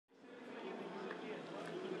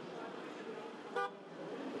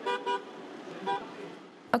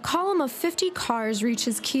A column of 50 cars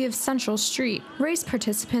reaches Kyiv's central street. Race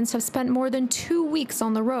participants have spent more than 2 weeks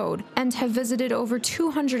on the road and have visited over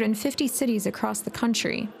 250 cities across the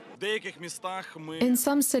country. In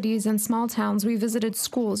some cities and small towns, we visited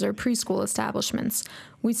schools or preschool establishments.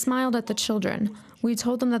 We smiled at the children. We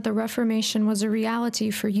told them that the Reformation was a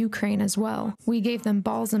reality for Ukraine as well. We gave them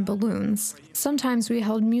balls and balloons. Sometimes we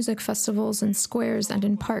held music festivals in squares and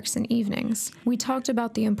in parks in evenings. We talked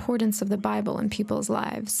about the importance of the Bible in people's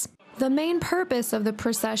lives. The main purpose of the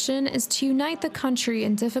procession is to unite the country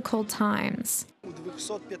in difficult times.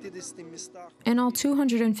 In all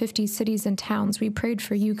 250 cities and towns, we prayed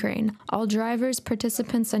for Ukraine. All drivers,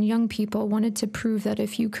 participants, and young people wanted to prove that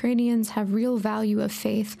if Ukrainians have real value of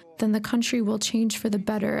faith, then the country will change for the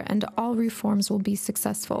better and all reforms will be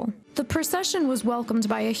successful. The procession was welcomed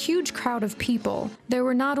by a huge crowd of people. There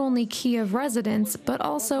were not only Kyiv residents, but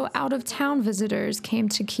also out-of-town visitors came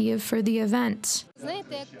to Kyiv for the event.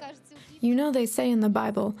 You know, they say in the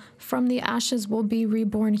Bible, from the ashes will be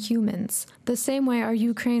reborn humans. The same way our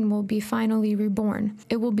Ukraine will be finally reborn.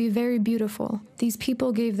 It will be very beautiful. These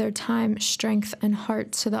people gave their time, strength, and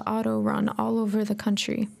heart to the auto run all over the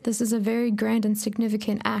country. This is a very grand and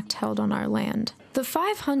significant act held on our land. The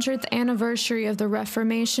 500th anniversary of the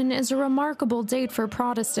Reformation is a remarkable date for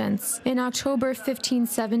Protestants. In October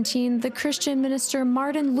 1517, the Christian minister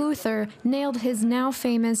Martin Luther nailed his now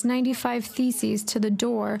famous 95 Theses to the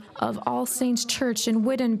door of All Saints Church in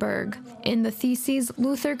Wittenberg. In the Theses,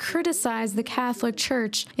 Luther criticized the Catholic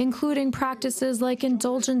Church, including practices like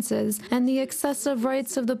indulgences and the excessive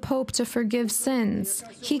rights of the Pope to forgive sins.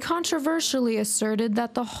 He controversially asserted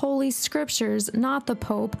that the Holy Scriptures, not the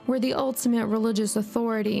Pope, were the ultimate religious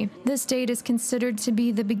authority. This date is considered to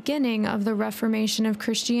be the beginning of the Reformation of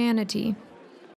Christianity.